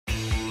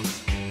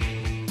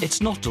It's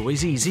not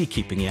always easy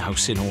keeping your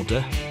house in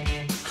order.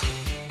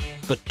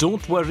 But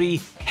don't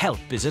worry, help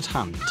is at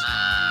hand.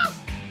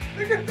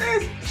 Look at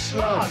this!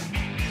 Son!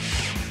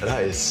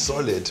 That is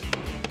solid.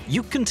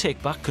 You can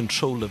take back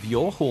control of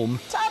your home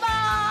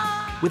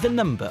with a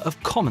number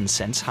of common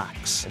sense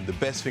hacks. And the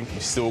best thing, you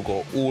still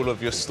got all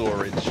of your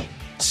storage.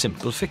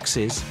 Simple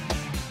fixes.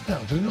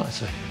 That'll do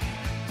nicely.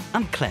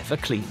 And clever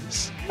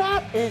cleans.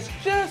 That is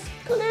just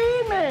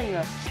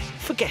gleaming!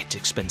 Forget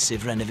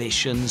expensive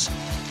renovations.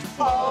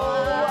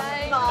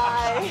 Oh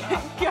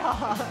my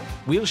God!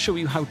 We'll show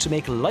you how to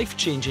make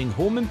life-changing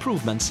home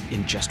improvements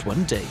in just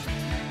one day.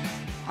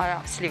 I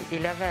absolutely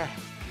love it.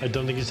 I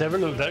don't think it's ever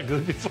looked that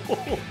good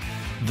before.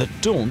 That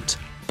don't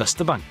bust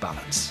the bank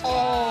balance.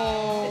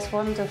 Oh, it's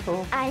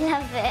wonderful. I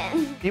love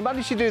it. You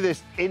managed to do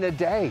this in a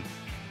day.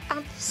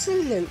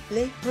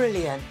 Absolutely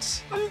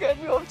brilliant. I'm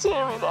getting all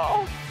teary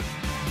now.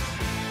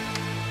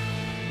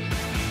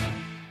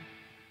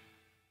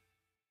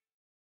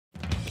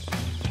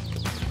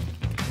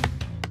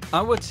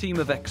 Our team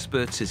of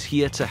experts is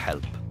here to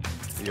help.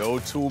 The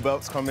old tool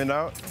belt's coming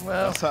out.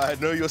 Well, that's how I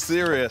know you're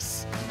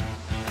serious.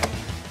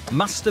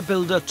 Master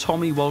builder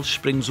Tommy Walsh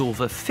brings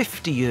over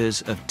 50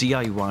 years of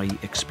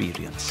DIY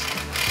experience.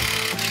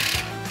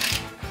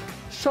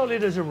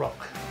 Solid as a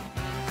rock.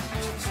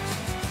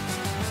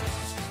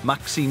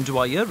 Maxime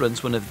Dwyer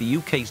runs one of the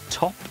UK's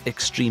top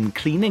extreme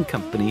cleaning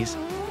companies.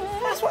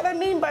 That's what I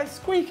mean by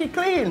squeaky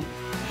clean.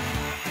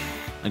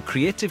 And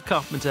creative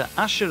carpenter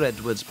Asher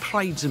Edwards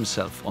prides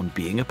himself on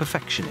being a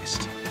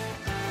perfectionist.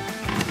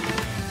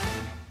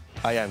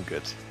 I am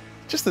good.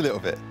 Just a little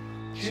bit.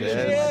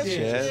 Cheers,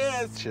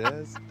 cheers,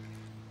 cheers.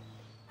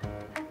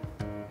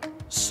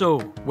 So,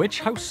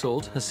 which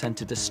household has sent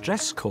a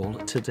distress call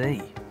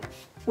today?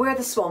 We're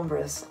the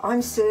Swanboroughs.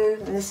 I'm Sue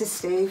and this is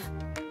Steve.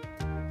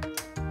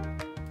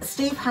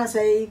 Steve has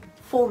a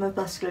form of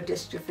muscular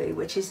dystrophy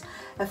which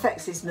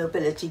affects his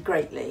mobility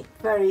greatly.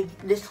 Very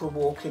little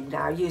walking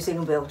now, using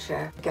a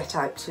wheelchair to get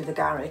out to the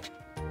garage.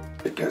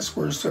 It gets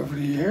worse over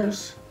the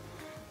years,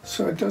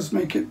 so it does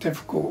make it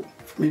difficult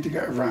for me to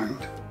get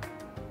around.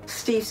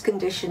 Steve's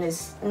condition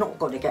is not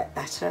going to get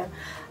better.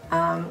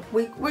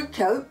 We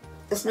cope,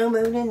 there's no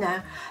moaning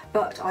now,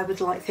 but I would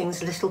like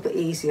things a little bit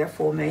easier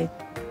for me.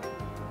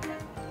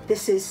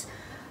 This is,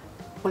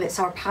 well, it's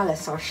our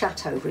palace, our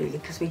chateau really,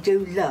 because we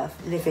do love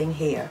living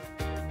here.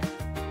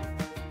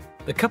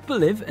 The couple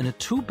live in a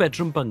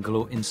two-bedroom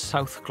bungalow in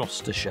South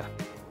Gloucestershire,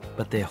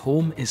 but their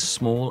home is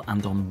small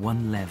and on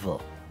one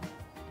level.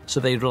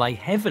 So they rely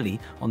heavily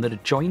on their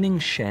adjoining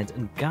shed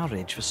and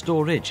garage for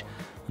storage,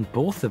 and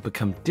both have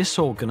become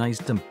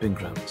disorganised dumping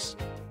grounds.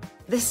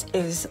 This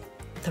is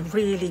the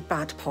really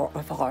bad part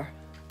of our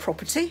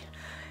property.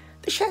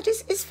 The shed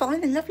is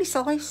fine and lovely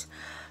size,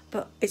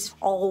 but it's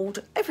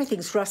old,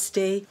 everything's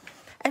rusty,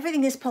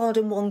 everything is piled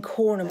in one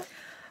corner.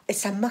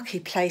 It's a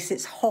mucky place,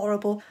 it's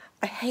horrible.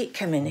 I hate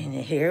coming in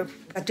here.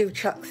 I do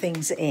chuck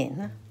things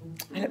in,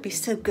 and it'd be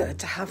so good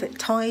to have it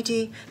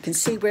tidy, you can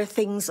see where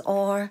things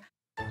are.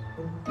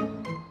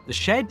 The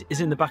shed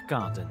is in the back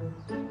garden,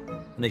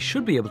 and they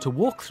should be able to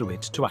walk through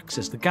it to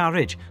access the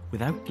garage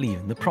without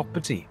leaving the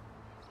property.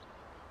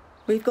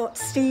 We've got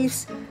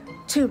Steve's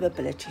two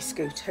mobility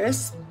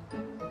scooters.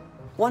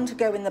 One to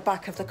go in the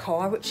back of the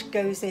car, which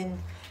goes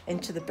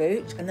into the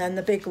boot, and then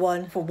the big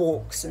one for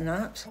walks and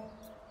that.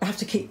 I have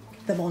to keep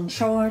them on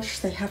charge.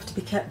 They have to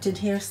be kept in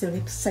here, so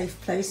it's a safe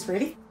place,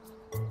 really.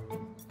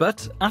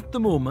 But at the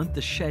moment,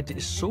 the shed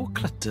is so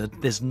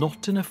cluttered, there's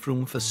not enough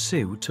room for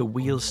Sue to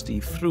wheel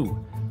Steve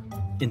through.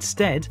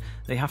 Instead,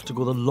 they have to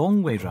go the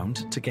long way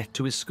round to get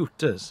to his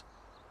scooters.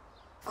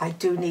 I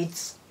do need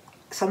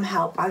some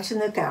help out in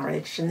the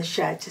garage, in the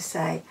shed, to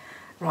say,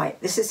 right,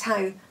 this is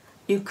how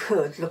you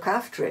could look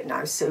after it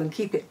now, Sue, and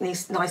keep it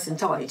nice and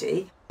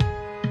tidy.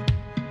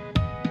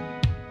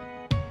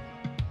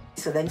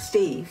 So then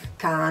Steve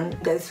can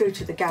go through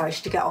to the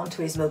garage to get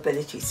onto his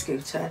mobility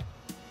scooter.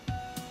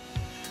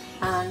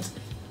 And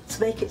to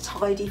make it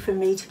tidy for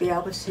me to be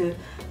able to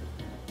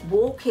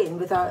walk in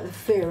without the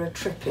fear of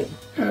tripping.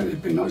 Yeah,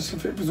 it'd be nice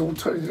if it was all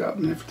tidied up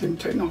and everything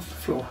taken off the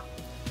floor.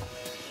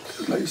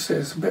 Like you say,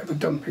 it's a bit of a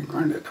dumping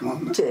ground at the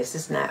moment. It is,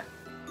 isn't it?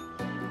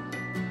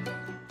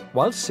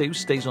 While Sue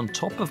stays on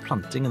top of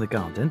planting in the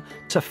garden,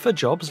 tougher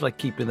jobs like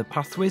keeping the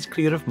pathways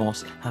clear of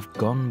moss have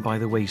gone by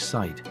the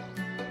wayside.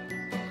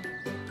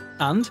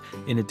 And,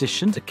 in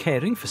addition to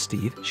caring for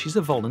Steve, she's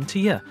a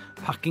volunteer,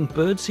 packing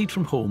birdseed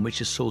from home which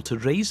is sold to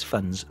raise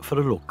funds for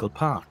a local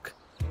park.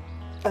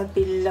 It'd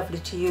be lovely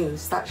to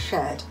use that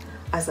shed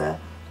as a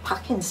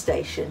packing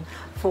station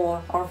for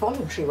our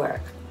voluntary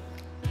work.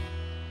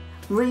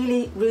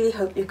 Really, really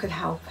hope you could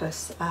help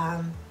us.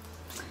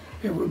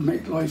 It would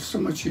make life so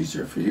much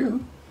easier for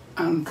you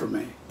and for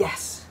me.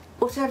 Yes.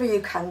 Whatever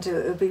you can do,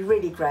 it would be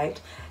really great.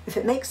 If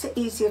it makes it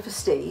easier for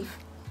Steve,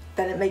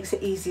 then it makes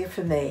it easier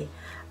for me.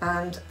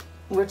 And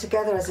we're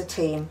together as a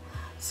team,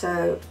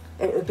 so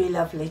it would be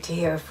lovely to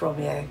hear from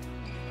you.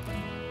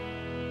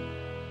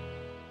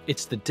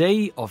 It's the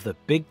day of the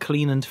big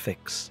clean and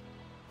fix.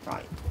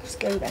 Right, let's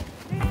go then.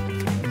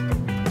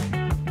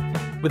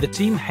 With the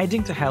team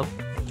heading to help,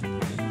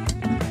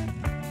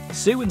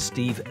 Sue and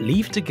Steve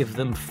leave to give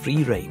them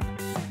free rein,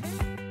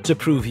 to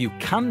prove you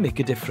can make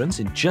a difference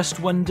in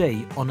just one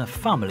day on a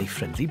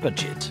family-friendly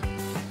budget.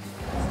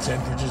 The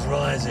temperature's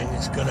rising.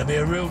 It's going to be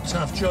a real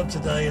tough job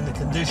today in the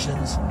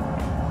conditions.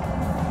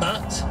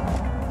 But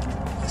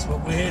that's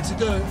what we're here to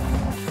do.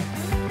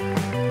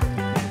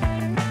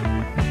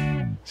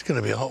 It's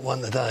going to be a hot one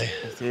today.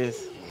 It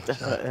is.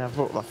 Definitely. I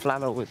brought my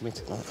flannel with me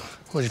tonight.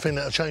 What do you think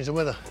that'll change the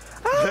weather?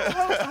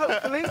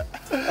 Hopefully.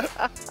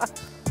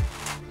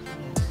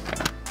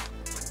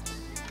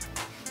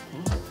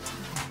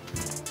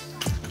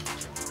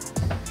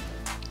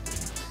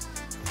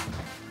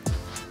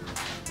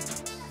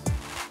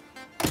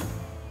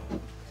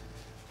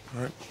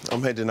 Right,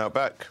 I'm heading out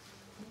back.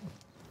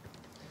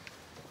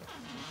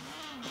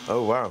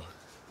 Oh, wow.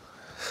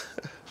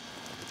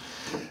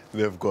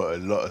 They've got a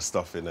lot of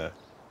stuff in there.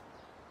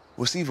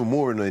 What's even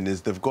more annoying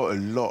is they've got a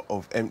lot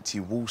of empty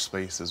wall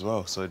space as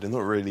well, so they're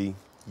not really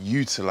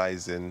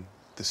utilising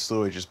the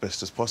storage as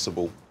best as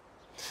possible.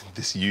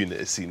 This unit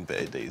has seen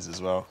better days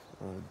as well.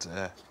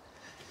 And,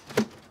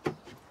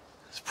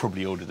 it's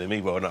probably older than me.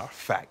 Well, no,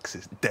 facts,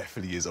 it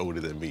definitely is older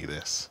than me,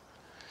 this.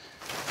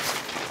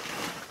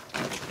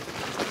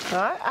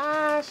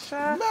 Hi,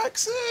 Asha.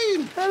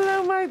 Maxine!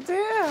 Hello, my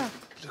dear.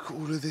 Look at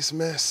all of this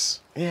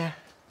mess. Yeah.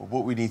 Well,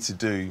 what we need to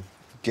do,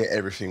 get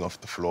everything off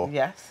the floor.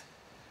 Yes.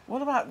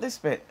 What about this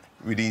bit?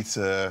 We need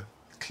to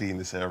clean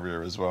this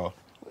area as well.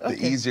 Okay.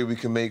 The easier we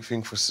can make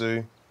things for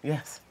Sue,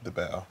 Yes. the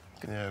better.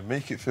 Yeah,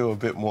 make it feel a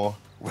bit more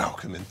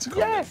welcoming to come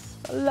Yes.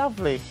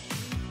 Lovely.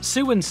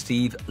 Sue and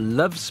Steve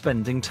love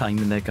spending time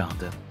in their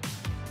garden.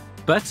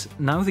 But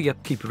now the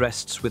upkeep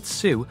rests with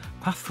Sue,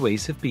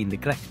 pathways have been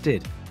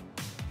neglected.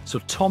 So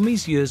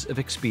Tommy's years of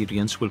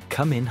experience will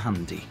come in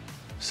handy.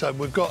 So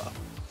we've got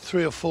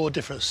 3 or 4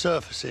 different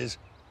surfaces.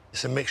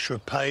 It's a mixture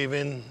of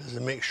paving, there's a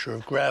mixture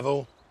of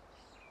gravel.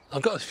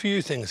 I've got a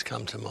few things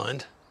come to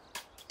mind.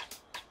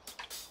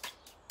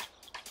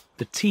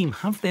 The team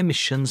have their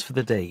missions for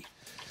the day.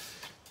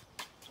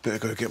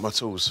 Better go get my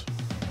tools.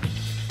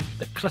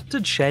 The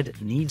cluttered shed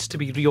needs to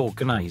be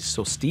reorganised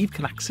so Steve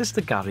can access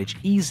the garage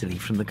easily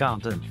from the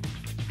garden.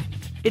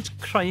 It's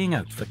crying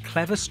out for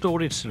clever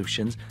storage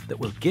solutions that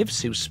will give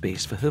Sue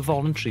space for her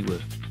voluntary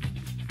work.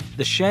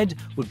 The shed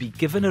will be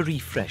given a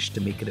refresh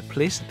to make it a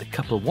place that the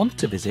couple want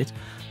to visit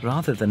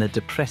rather than a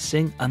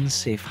depressing,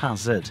 unsafe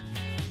hazard.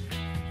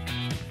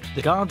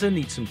 The garden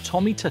needs some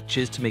Tommy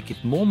touches to make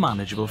it more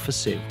manageable for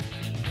Sue.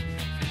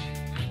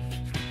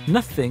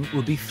 Nothing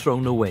will be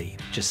thrown away,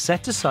 just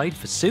set aside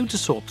for Sue to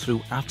sort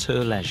through at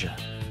her leisure.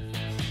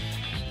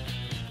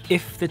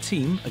 If the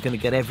team are going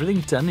to get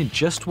everything done in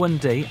just one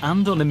day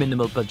and on a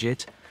minimal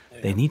budget,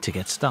 they need to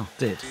get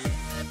started.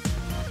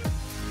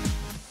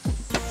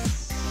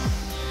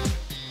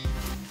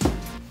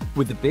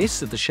 With the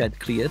base of the shed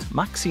cleared,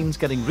 Maxine's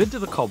getting rid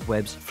of the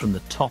cobwebs from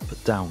the top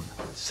down.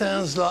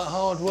 Sounds like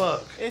hard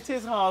work. It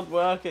is hard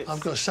work. I've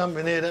got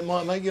something here that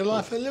might make your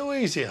life a little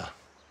easier.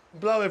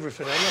 Blow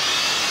everything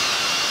out.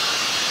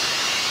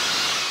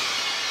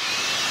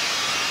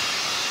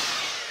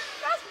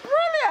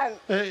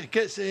 It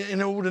gets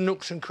in all the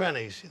nooks and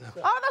crannies, you know.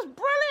 Oh, that's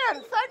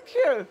brilliant. Thank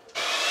you.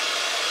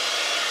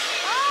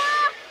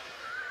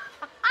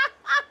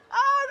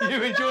 Oh, that's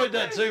You enjoyed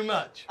that too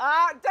much?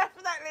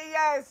 Definitely,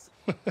 yes.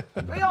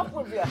 Be off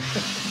with you.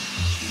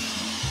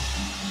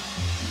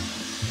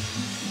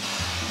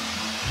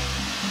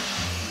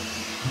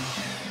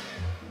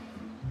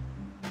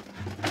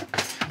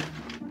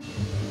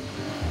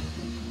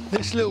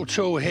 This little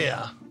tool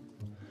here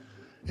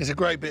is a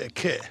great bit of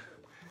kit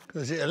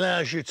because it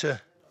allows you to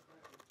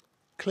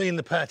clean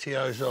the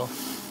patios off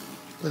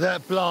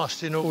without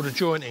blasting all the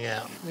jointing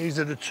out. These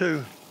are the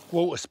 2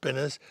 water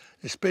spinners.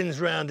 It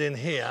spins round in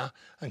here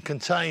and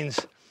contains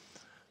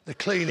the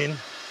cleaning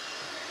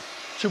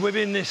to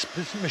within this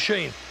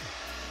machine.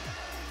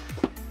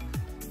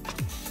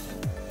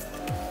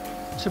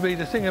 To be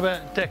the thing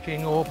about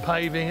decking or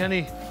paving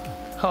any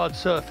hard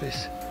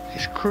surface,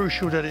 it's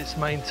crucial that it's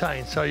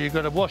maintained, so you've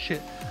got to wash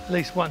it at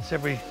least once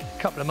every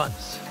couple of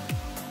months.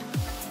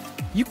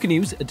 You can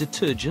use a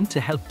detergent to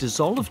help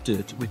dissolve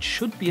dirt, which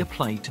should be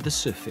applied to the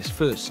surface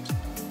first.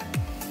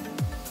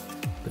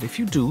 But if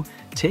you do,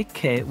 take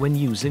care when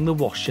using the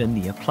washer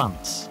near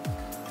plants.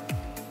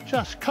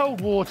 Just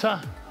cold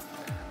water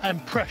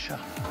and pressure.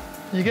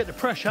 You get the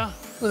pressure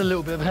with a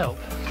little bit of help.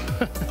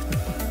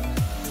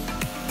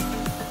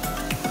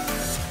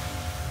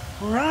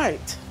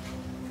 Right.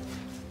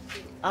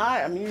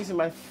 I am using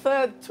my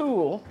 3rd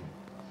tool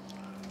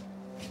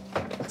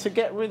to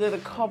get rid of the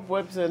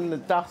cobwebs and the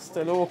dust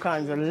and all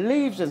kinds of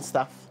leaves and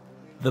stuff.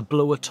 The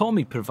blower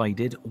Tommy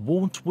provided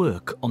won't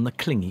work on the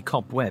clingy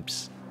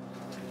cobwebs.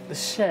 The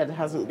shed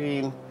hasn't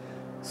been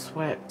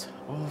swept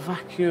or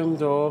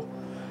vacuumed or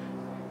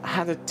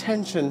had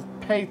attention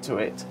paid to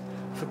it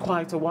for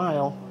quite a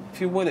while. If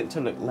you want it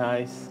to look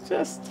nice,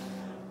 just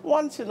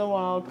once in a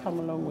while come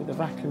along with a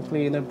vacuum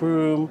cleaner,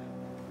 broom,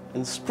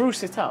 and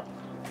spruce it up.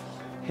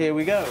 Here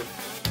we go.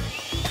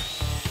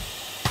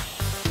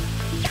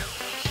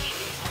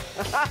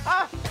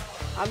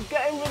 I'm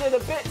getting rid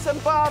of the bits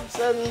and bobs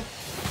and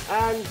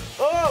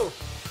oh,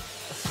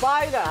 a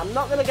spider. I'm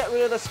not going to get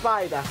rid of the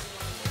spider.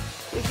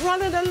 He's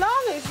running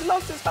along. He's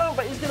lost his home,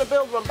 but he's going to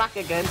build one back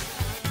again.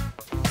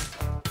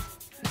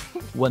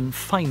 One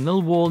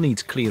final wall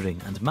needs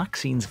clearing, and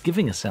Maxine's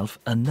giving herself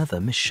another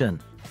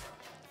mission.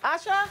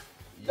 Asha,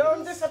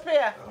 don't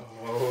disappear.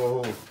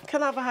 Oh.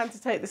 Can I have a hand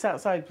to take this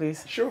outside,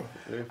 please? Sure.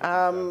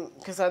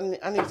 Because I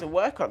need to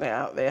work on it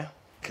out there.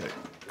 Okay,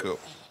 cool.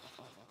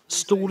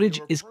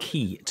 Storage is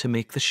key to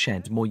make the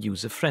shed more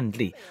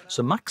user-friendly,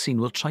 so Maxine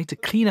will try to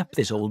clean up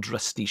this old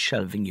rusty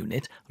shelving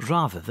unit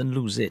rather than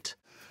lose it.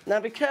 Now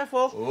be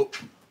careful. Oh.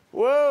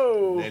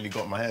 Whoa. Nearly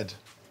got my head.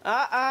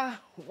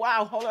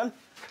 Wow, hold on.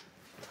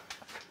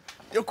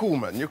 You're cool,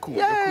 man. You're cool.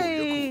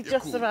 Yay, You're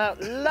just cool.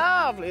 about.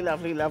 Lovely,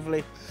 lovely,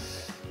 lovely.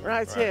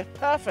 Right here,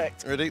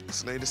 perfect. Ready?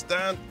 Let's lay this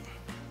down.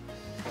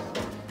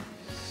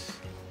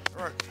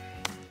 All right.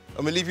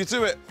 I'm gonna leave you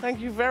to it.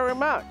 Thank you very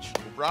much.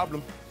 No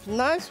problem.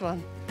 Nice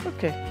one.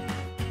 Okay.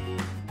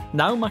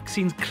 Now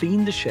Maxine's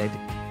cleaned the shed,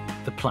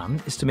 the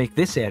plan is to make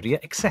this area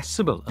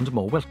accessible and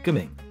more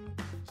welcoming.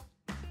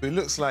 It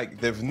looks like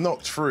they've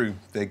knocked through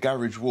their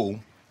garage wall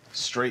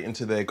straight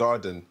into their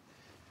garden,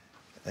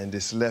 and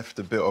it's left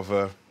a bit of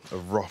a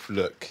rough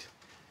look.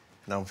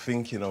 And I'm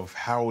thinking of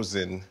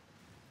housing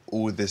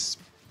all this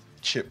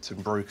chipped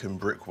and broken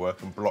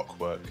brickwork and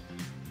blockwork.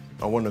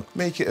 I want to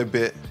make it a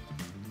bit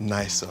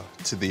nicer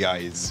to the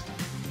eyes.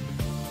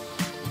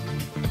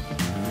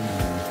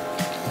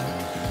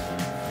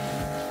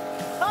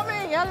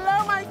 Tommy,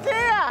 hello, my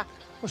dear.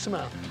 What's the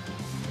matter?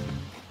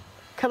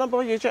 Can I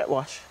borrow your jet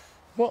wash?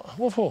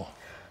 What for?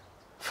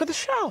 For the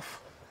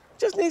shelf.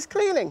 Just needs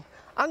cleaning.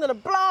 I'm going to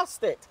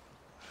blast it.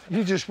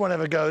 You just want to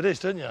have a go at this,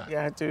 don't you?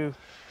 Yeah, I do.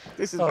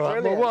 This is All right,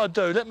 brilliant. well, what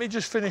I'll do, let me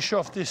just finish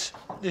off this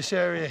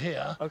area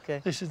here.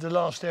 Okay. This is the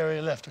last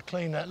area left to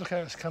clean that. Look how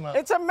it's come up.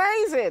 It's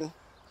amazing.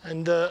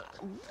 And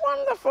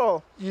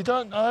Wonderful.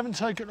 I haven't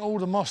taken all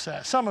the moss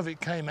out. Some of it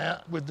came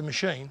out with the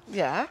machine.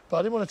 Yeah. But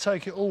I didn't want to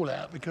take it all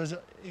out because it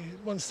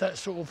wants that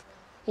sort of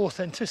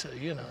authenticity,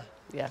 you know.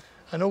 Yeah.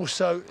 And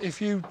also, if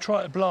you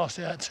try to blast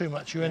it out too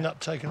much, you end up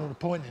taking all the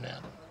pointing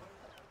out.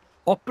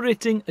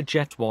 Operating a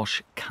jet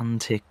wash can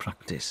take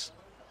practice.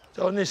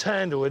 So on this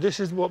handle,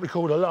 this is what we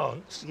call a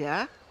lance.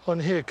 Yeah. On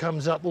here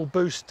comes up all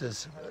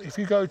boosters. If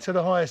you go to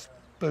the highest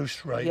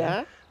boost rating,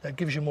 Yeah. that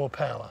gives you more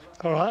power.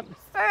 All right?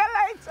 See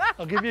you later.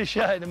 I'll give you a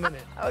shout in a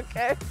minute.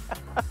 Okay.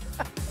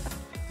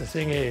 The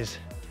thing is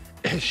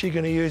she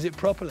going to use it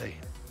properly?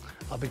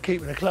 I'll be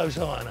keeping a close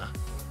eye on her.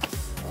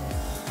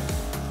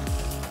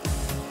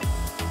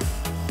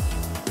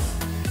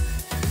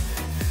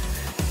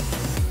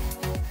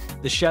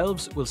 The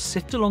shelves will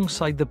sit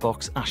alongside the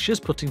box Asher's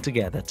putting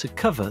together to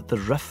cover the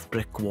rough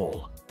brick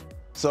wall.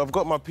 So I've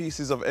got my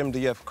pieces of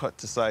MDF cut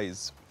to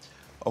size.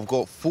 I've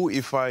got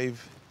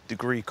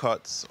 45-degree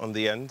cuts on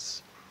the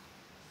ends.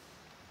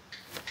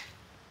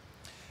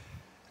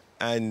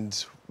 And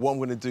what I'm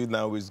going to do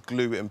now is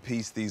glue and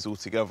piece these all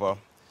together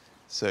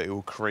so it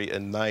will create a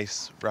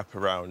nice wrap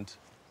around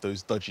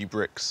those dodgy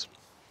bricks.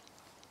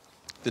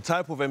 The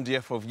type of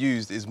MDF I've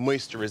used is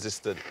moisture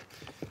resistant,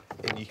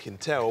 and you can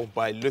tell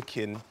by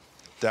looking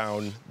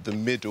down the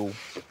middle.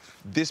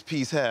 This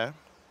piece here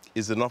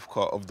is an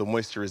offcut of the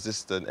moisture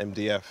resistant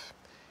MDF.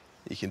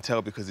 You can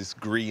tell because it's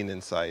green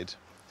inside.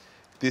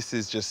 This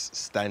is just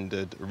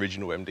standard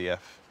original MDF,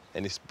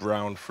 and it's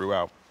brown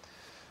throughout.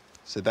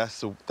 So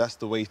that's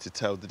the way to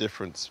tell the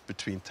difference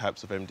between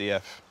types of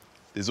MDF.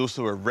 There's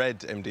also a red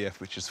MDF,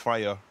 which is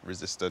fire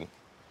resistant.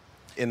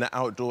 In the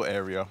outdoor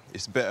area,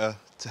 it's better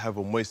to have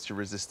a moisture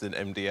resistant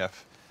MDF.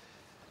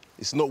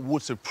 It's not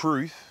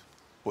waterproof,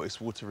 but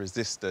it's water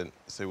resistant,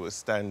 so it will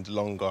stand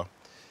longer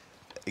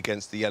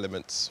against the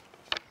elements.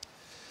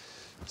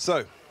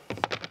 So,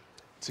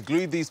 to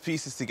glue these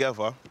pieces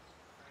together,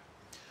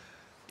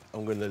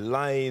 I'm going to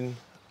line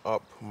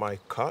up my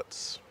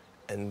cuts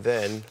and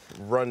then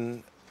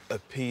run a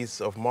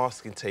piece of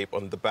masking tape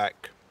on the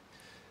back.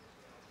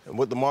 And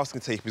what the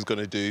masking tape is going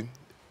to do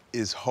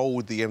is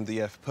hold the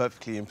MDF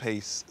perfectly in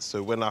place,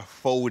 so when I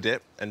fold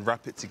it and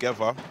wrap it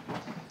together,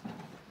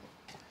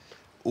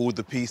 all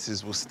the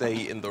pieces will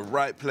stay in the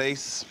right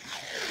place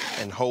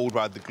and hold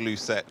while the glue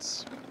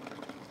sets.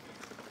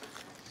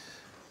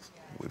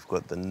 We've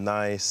got the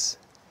nice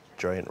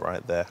joint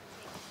right there.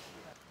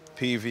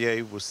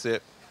 PVA will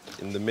sit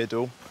in the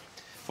middle.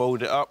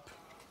 Fold it up.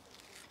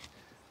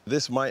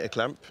 This mitre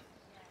clamp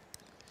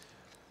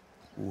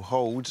will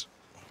hold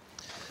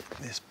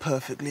this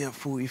perfectly at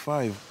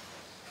 45.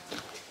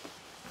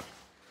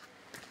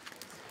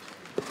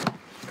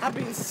 I've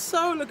been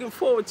so looking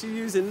forward to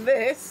using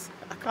this.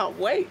 I can't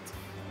wait.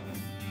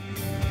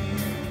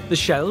 The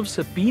shelves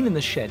have been in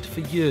the shed for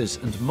years,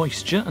 and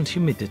moisture and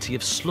humidity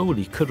have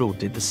slowly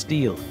corroded the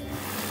steel.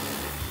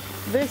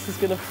 This is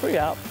going to free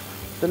up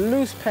the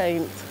loose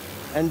paint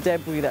and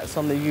debris that's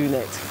on the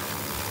unit.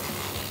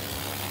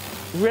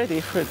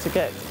 Ready for it to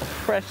get a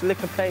fresh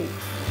lick of paint.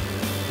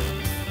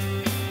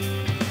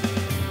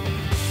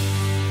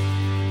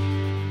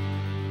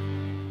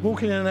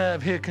 Walking in and out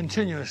of here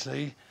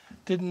continuously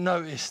didn't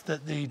notice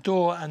that the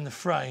door and the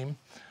frame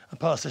are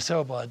past the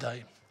sell-by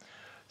date.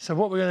 So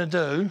what we're going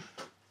to do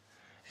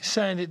is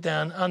sand it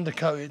down,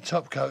 undercoat it,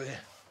 top coat it,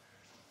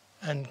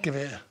 and give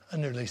it a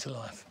new lease of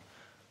life.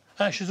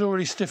 Ash has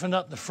already stiffened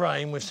up the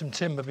frame with some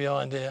timber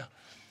behind here,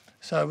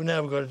 so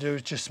now we've got to do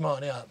is just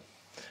smarten it up.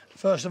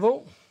 First of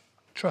all,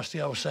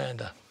 trusty old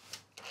sander.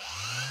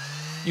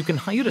 You can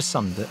hire a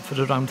sander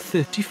for around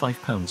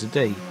 £35 a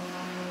day.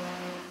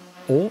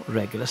 Or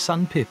regular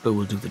sandpaper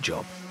will do the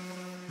job.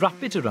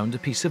 Wrap it around a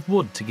piece of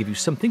wood to give you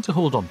something to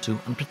hold onto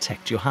and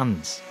protect your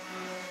hands.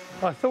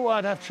 I thought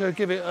I'd have to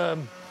give it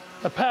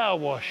a power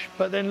wash,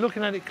 but then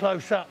looking at it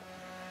close up,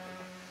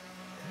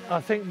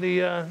 I think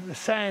the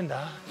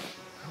sander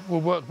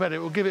will work better. It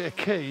will give it a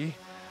key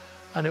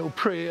and it will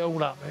pretty it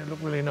all up. It'll look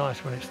really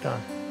nice when it's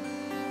done.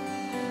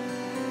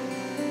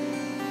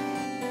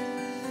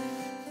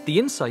 The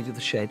inside of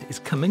the shed is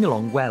coming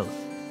along well.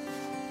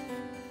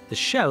 The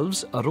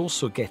shelves are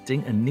also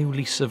getting a new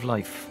lease of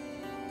life.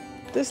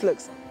 This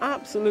looks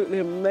absolutely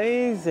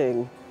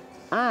amazing,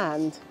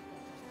 and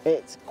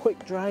it's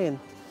quick drying.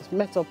 It's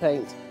metal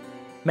paint.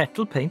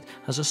 Metal paint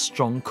has a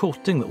strong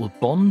coating that will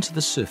bond to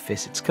the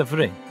surface it's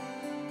covering.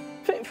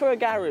 Fit for a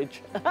garage.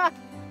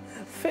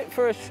 Fit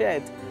for a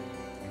shed.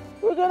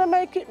 We're going to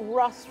make it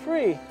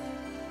rust-free.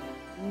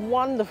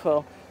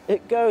 Wonderful.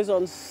 It goes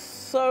on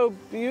so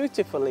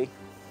beautifully.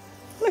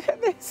 Look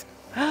at this.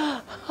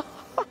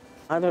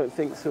 I don't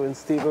think Sue and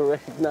Steve will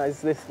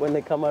recognise this when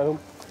they come home.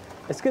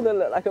 It's going to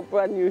look like a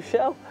brand new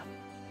shelf.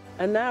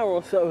 An hour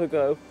or so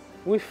ago,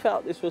 we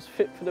felt this was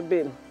fit for the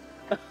bin.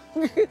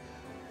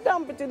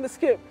 Dump it in the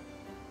skip.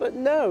 But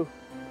no,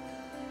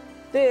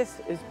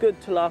 this is good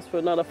to last for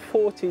another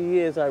 40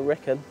 years, I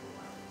reckon.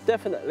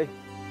 Definitely.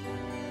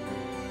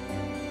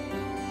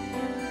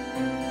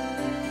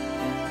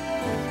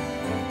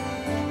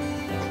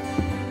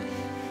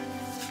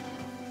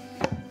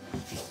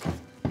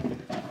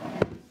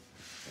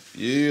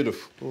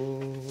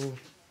 Beautiful.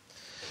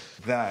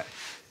 That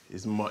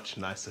is much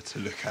nicer to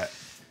look at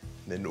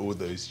than all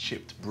those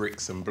chipped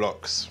bricks and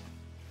blocks.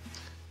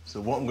 So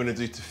what I'm going to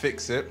do to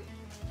fix it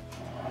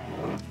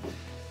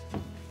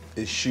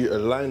is shoot a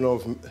line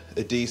of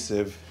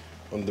adhesive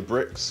on the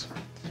bricks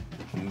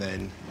and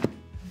then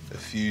a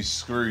few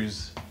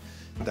screws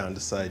down the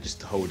side just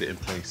to hold it in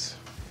place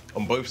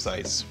on both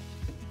sides.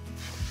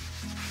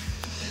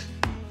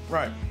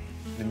 Right,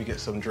 let me get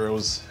some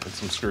drills and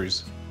some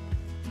screws.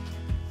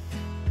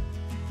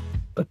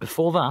 But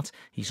before that,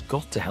 he's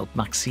got to help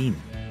Maxine.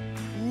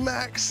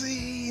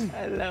 Maxine!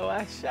 Hello,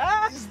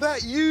 Asha. Is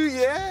that you,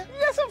 yeah?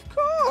 Yes, of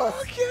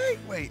course. Okay.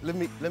 Wait, let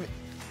me.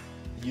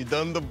 You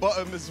done the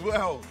bottom as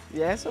well?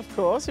 Yes, of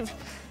course.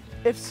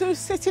 If Sue's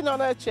sitting on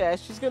her chair,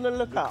 she's going to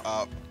look up.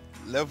 Up.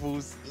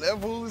 Levels.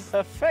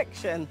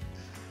 Perfection.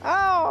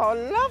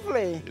 Oh,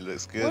 lovely. It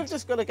looks good. We've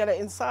just got to get it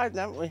inside,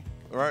 haven't we?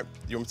 All right.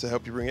 You want me to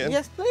help you bring it in?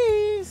 Yes,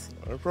 please.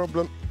 No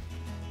problem.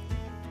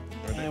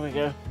 Ready? Here we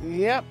go.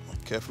 Yep.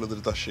 Careful of the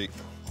dust sheet.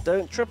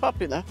 Don't trip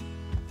up, you know.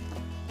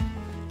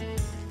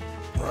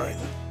 Right.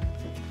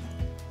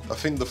 I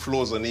think the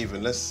floor's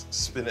uneven. Let's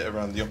spin it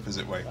around the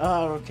opposite way.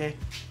 Oh, okay.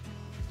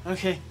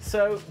 Okay,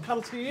 so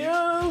come to you.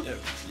 Yeah,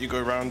 you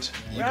go round.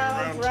 You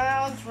round, go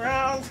round.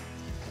 round.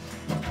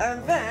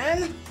 And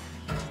then...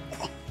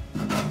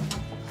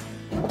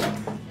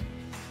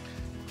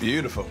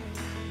 Beautiful.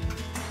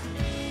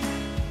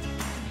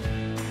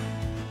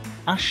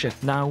 Asha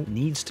now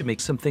needs to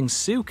make something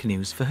Sue can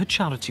use for her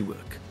charity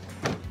work.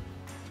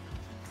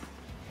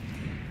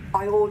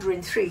 I order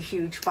in 3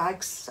 huge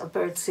bags of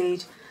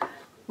birdseed.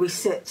 We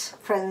sit,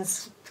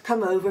 friends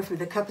come over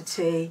with a cup of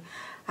tea,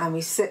 and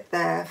we sit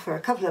there for a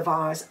couple of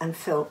hours and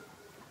fill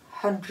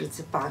hundreds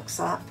of bags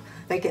up.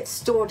 They get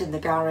stored in the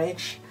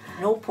garage,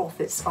 and all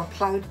profits are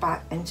ploughed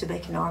back into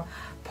making our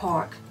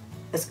park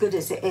as good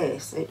as it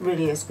is. It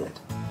really is good.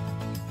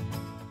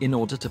 In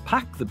order to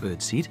pack the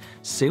birdseed,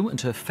 Sue and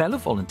her fellow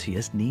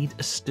volunteers need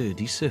a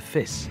sturdy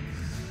surface.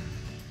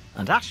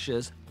 And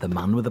Asha's the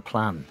man with a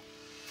plan.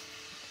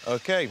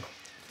 Okay,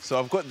 so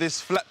I've got this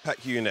flat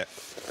pack unit.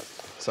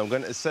 So I'm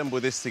going to assemble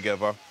this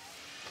together.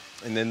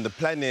 And then the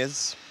plan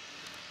is,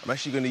 I'm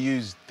actually going to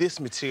use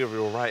this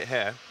material right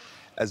here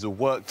as a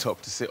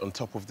worktop to sit on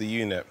top of the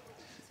unit.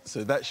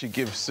 So that should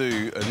give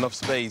Sue enough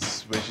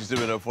space when she's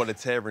doing her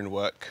volunteering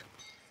work.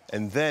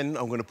 And then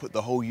I'm going to put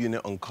the whole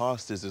unit on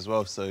casters as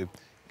well, so you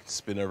can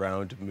spin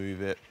around,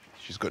 move it.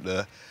 She's got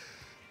the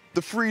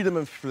freedom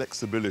and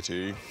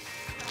flexibility.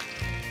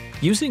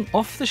 Using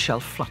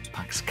off-the-shelf flat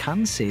packs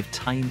can save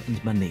time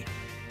and money.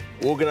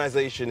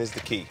 Organisation is the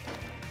key.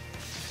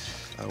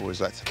 I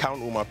always like to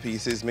count all my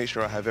pieces, make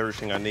sure I have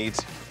everything I need.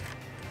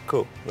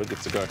 Cool, we're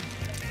good to go.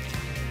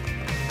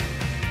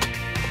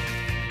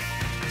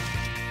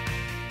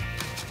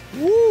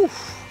 Woo!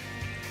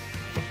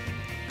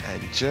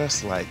 And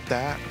just like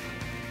that,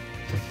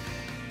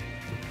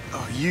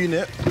 our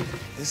unit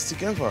is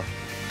together.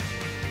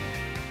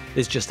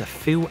 There's just a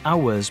few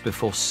hours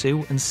before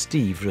Sue and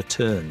Steve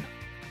return.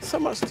 So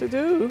much to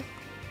do.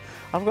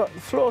 I've got the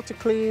floor to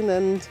clean,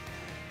 and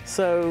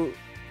so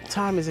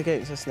time is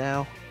against us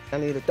now. I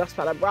need a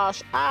dustpan, a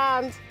brush,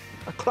 and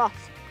a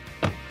cloth.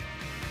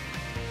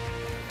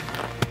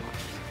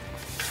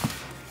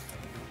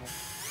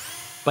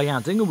 By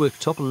adding a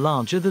worktop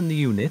larger than the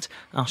unit,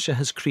 Asha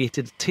has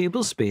created a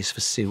table space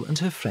for Sue and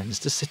her friends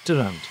to sit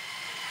around.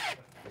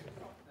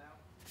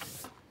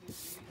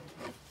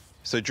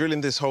 So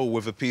drilling this hole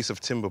with a piece of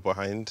timber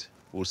behind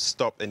will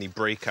stop any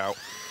breakout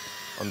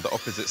on the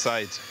opposite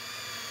side.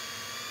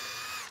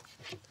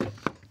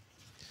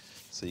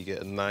 So you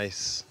get a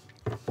nice,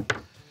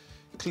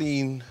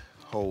 clean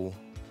hole.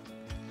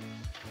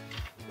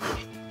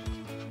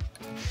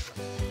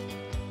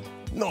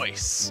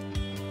 Nice.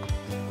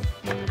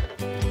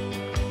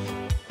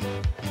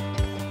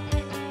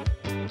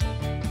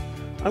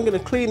 I'm going to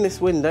clean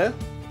this window.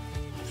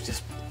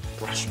 Just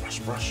brush, brush,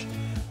 brush.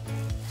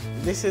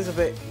 This is a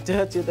bit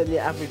dirtier than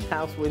your average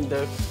house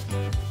window.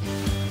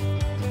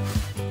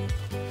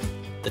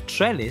 The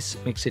trellis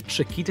makes it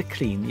tricky to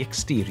clean the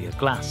exterior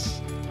glass.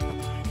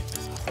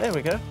 There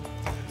we go.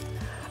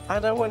 I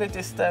don't want to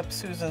disturb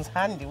Susan's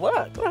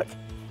handiwork. Look,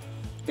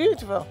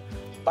 beautiful.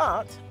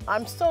 But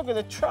I'm still going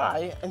to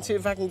try and see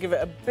if I can give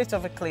it a bit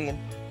of a clean.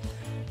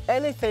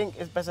 Anything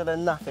is better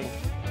than nothing.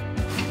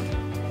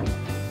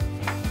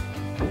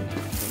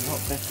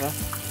 Not better.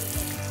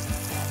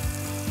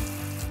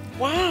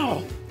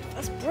 Wow,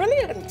 that's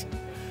brilliant.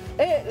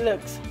 It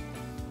looks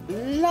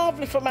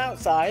lovely from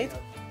outside.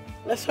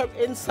 Let's hope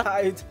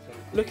inside,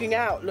 looking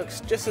out,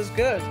 looks just as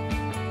good.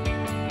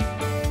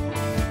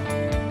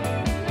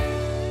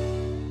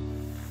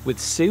 With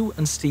Sue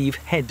and Steve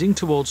heading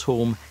towards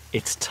home,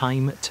 it's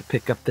time to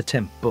pick up the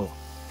tempo.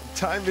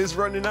 Time is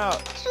running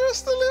out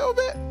just a little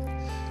bit.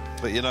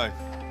 But you know,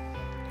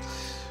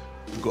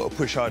 we've got to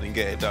push hard and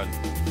get it done.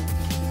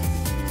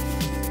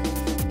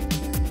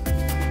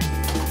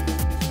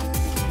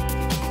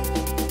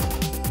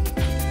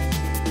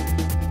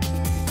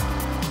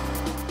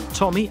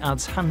 Tommy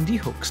adds handy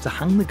hooks to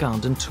hang the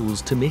garden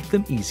tools to make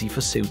them easy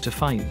for Sue to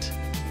find.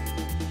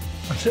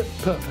 That's it,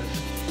 perfect.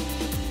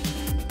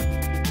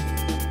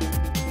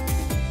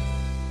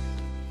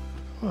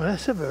 Well,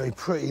 that's a very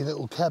pretty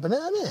little cabinet,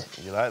 isn't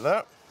it? You like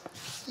that?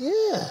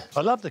 Yeah.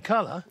 I love the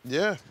colour.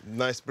 Yeah,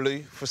 nice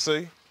blue for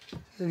Sue.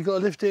 Have you got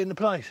to lift it into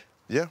place?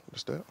 Yeah,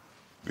 let's do it.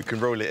 We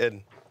can roll it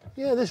in.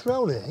 Yeah, let's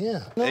roll it,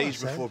 yeah.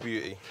 Age before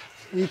beauty.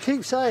 You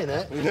keep saying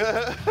that.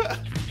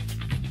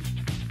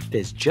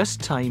 There's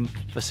just time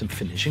for some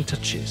finishing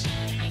touches.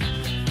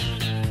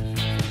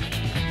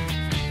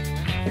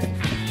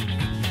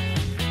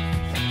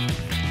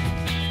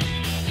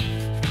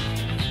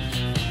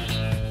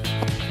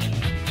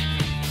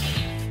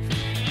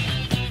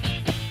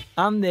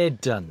 And they're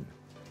done.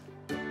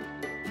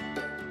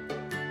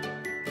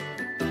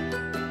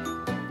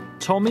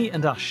 Tommy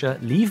and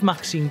Asha leave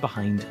Maxine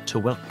behind to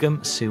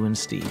welcome Sue and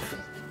Steve.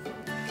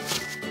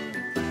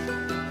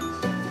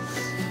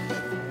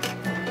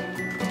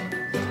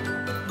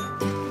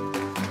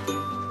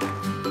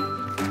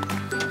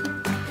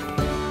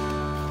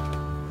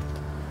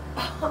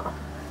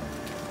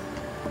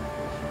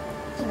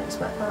 Didn't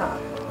expect that.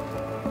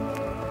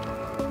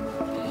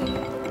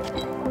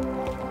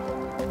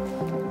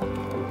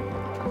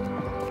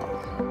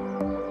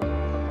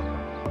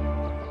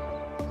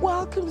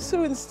 Welcome,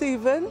 Sue and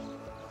Stephen.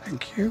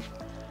 Thank you.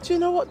 Do you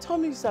know what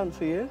Tommy's done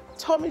for you?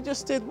 Tommy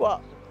just did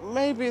what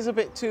maybe is a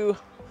bit too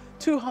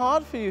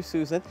hard for you,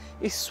 Susan.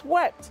 He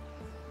swept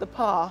the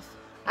path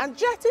and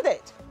jetted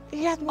it.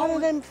 He had one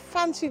of them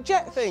fancy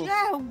jet things.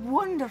 Yeah,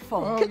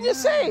 wonderful. Oh, Can you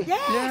see?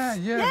 Yes,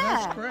 Yeah,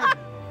 that's great.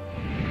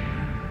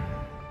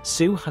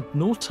 Sue had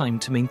no time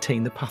to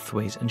maintain the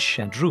pathways and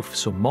shed roof,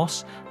 so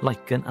moss,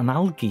 lichen and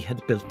algae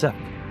had built up.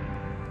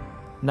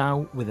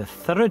 Now, with a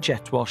thorough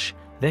jet wash,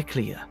 they're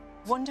clear.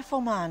 Wonderful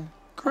man.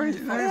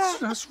 Great,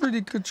 that's really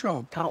good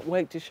job. Can't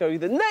wait to show you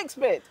the next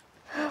bit.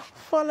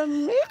 Follow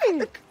me.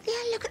 Look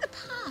at the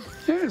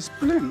path. Yeah, it's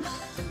brilliant.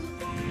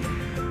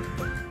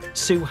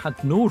 Sue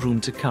had no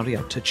room to carry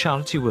out her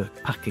charity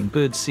work packing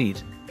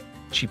birdseed.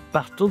 She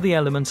battled the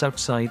elements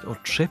outside or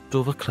tripped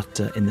over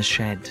clutter in the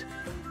shed.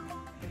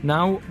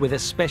 Now, with a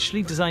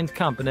specially designed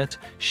cabinet,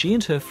 she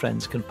and her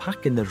friends can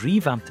pack in the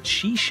revamped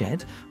she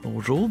shed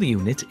or roll the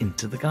unit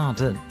into the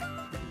garden.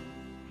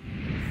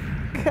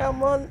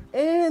 Come on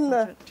in.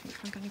 I'm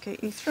going to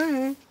get you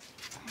through.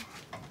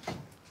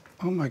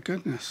 Oh my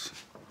goodness.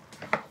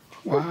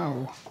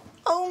 Wow.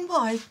 Oh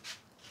my.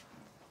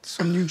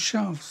 Some new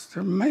shelves.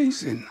 They're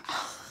amazing.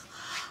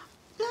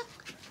 Look.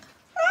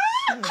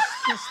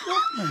 It's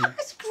lovely.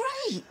 It's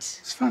great.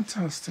 It's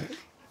fantastic.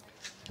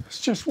 It's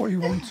just what you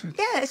wanted.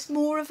 Yeah, it's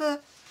more of a...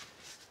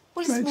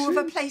 Well, it's more of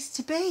a place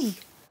to be.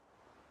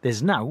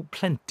 There's now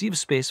plenty of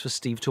space for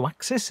Steve to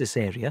access this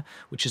area,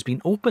 which has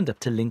been opened up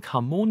to link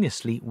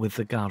harmoniously with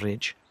the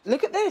garage.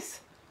 Look at this.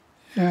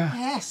 Yeah.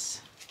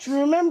 Yes. Do you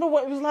remember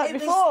what it was like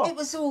before? It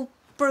was all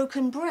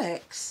broken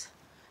bricks.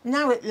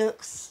 Now it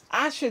looks...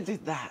 Asha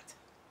did that.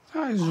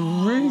 That is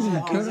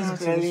really good.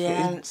 That's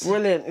brilliant.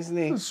 Brilliant, isn't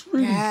he? That's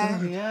really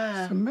good.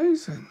 Yeah. It's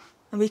amazing.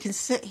 And we can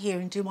sit here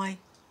and do my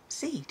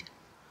seed.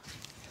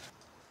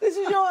 This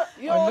is I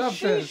your love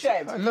she this.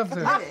 shed. I love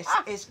this.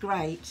 This is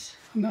great.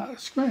 No,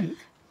 it's great.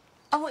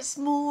 Oh, it's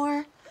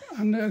more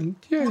And then,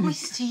 yeah,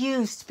 nice to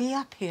use to be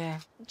up here.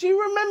 Do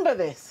you remember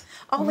this?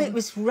 Oh, it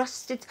was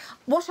rusted.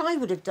 What I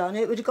would have done,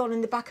 it would have gone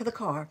in the back of the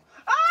car.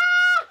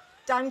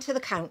 Down to the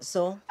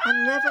council. I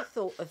never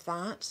thought of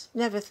that.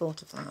 Never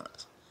thought of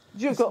that.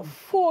 You've got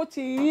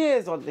 40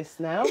 years on this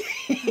now.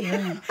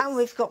 And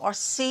we've got our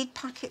seed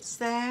packets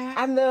there.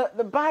 And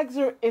the bags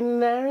are in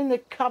there in the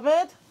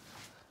cupboard.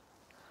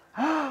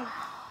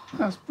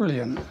 that's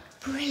brilliant.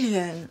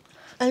 Brilliant.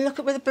 And look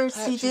at where the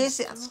birdseed is.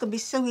 It's going to be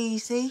so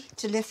easy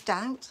to lift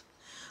out.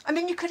 I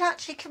mean, you could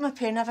actually come up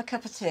here and have a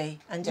cup of tea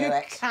and do You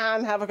it.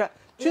 can have a go.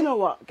 Do you know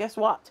what? Guess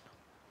what?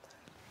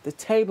 The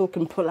table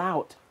can pull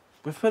out.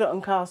 We've put it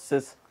on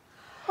casters.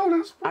 Oh,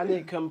 that's And brilliant.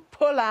 you can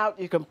pull out,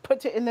 you can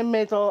put it in the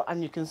middle,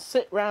 and you can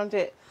sit round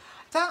it.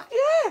 That,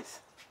 Yes.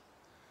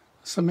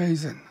 It's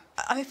amazing.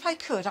 if I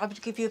could, I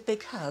would give you a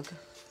big hug.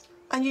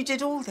 And you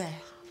did all there.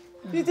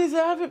 You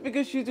deserve it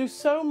because you do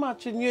so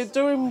much, and you're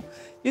doing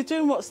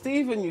what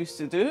Stephen used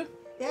to do.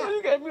 Yeah.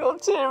 You get me all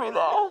teary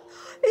there.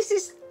 This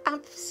is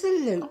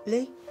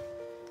absolutely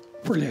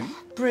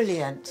Brilliant.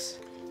 brilliant.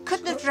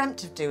 Couldn't have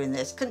dreamt of doing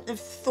this. Couldn't have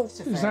thought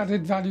of It's it.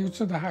 added value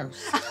to the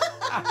house.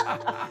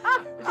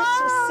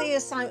 This will see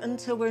us out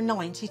until we're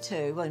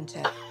 92, won't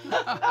it?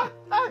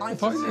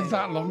 If I live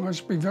that long, I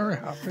should be very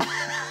happy.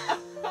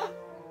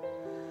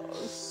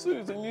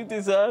 Susan, you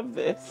deserve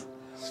this.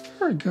 It's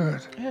very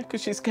good. Yeah,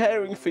 because she's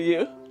caring for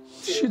you.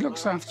 She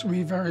looks after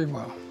me very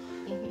well.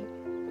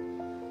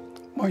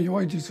 Well,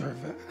 I deserve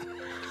it.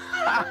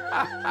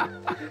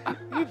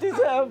 You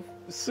deserve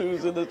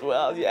Susan as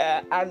well,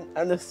 yeah,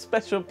 and a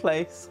special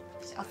place.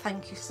 Oh,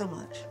 thank you so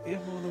much. You're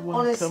more than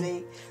welcome.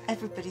 Honestly,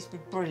 everybody's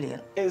been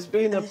brilliant. It's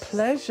been a And it's-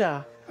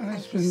 pleasure. And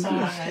it's Thank you been, so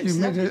much. you It's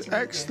made lovely an to meet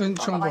you.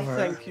 excellent job of it.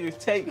 Thank you.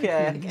 Take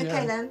care. Okay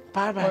Yeah. then.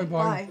 Bye-bye.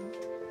 Bye-bye. Bye.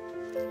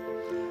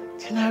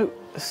 Do you know,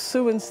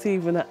 Sue and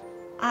Stephen are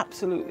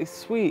absolutely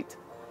sweet.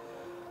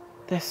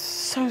 They're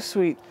so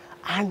sweet.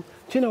 And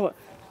do you know what?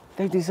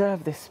 They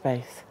deserve this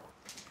space.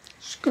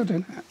 It's good,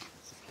 isn't it?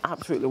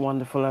 Absolutely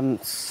wonderful.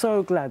 I'm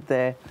so glad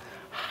they're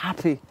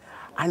happy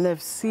and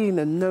they've seen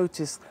and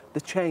noticed the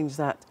change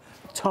that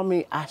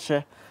Tommy,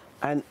 Asher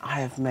and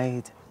I have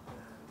made.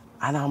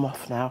 And I'm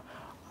off now.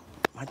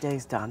 My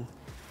day's done.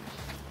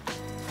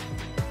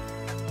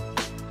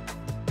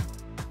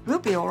 We'll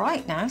be all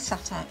right now,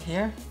 sat out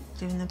here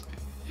doing the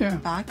Yeah.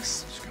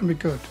 bags. It's going to be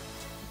good.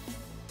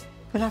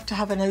 We'll have to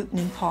have an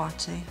opening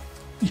party.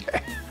 Yeah.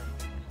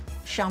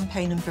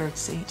 Champagne and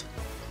birdseed.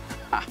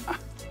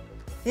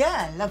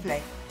 Yeah,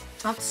 lovely.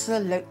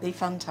 Absolutely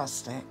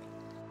fantastic.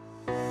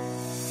 And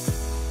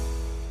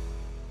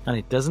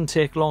it doesn't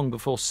take long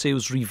before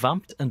Sue's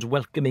revamped and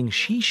welcoming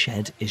she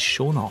shed is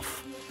shown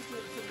off.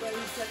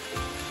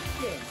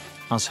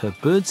 As her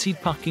birdseed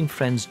packing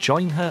friends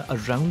join her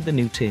around the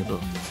new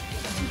table.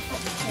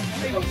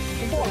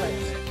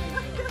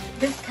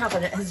 This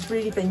cabinet has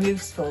really been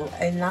useful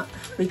in that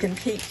we can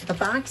keep the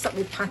bags that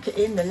we pack it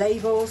in, the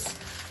labels,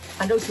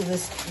 and also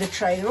the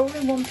tray. They're all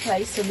in one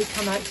place when we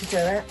come out to do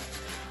it.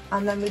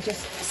 And then we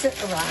just sit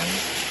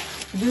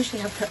around,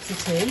 usually have cups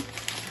of tea,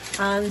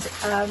 and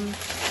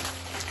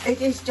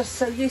it is just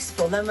so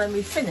useful. Then when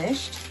we've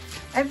finished,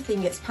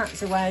 everything gets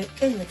packed away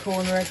in the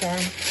corner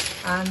again,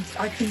 and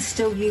I can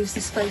still use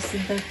the space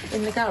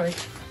in the garage.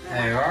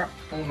 There you are,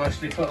 all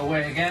mostly put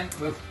away again.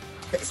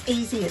 It's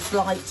easy, it's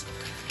light,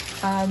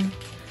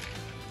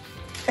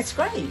 it's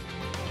great.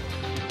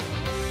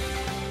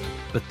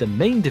 But the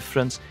main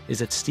difference is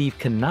that Steve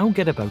can now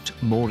get about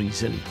more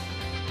easily.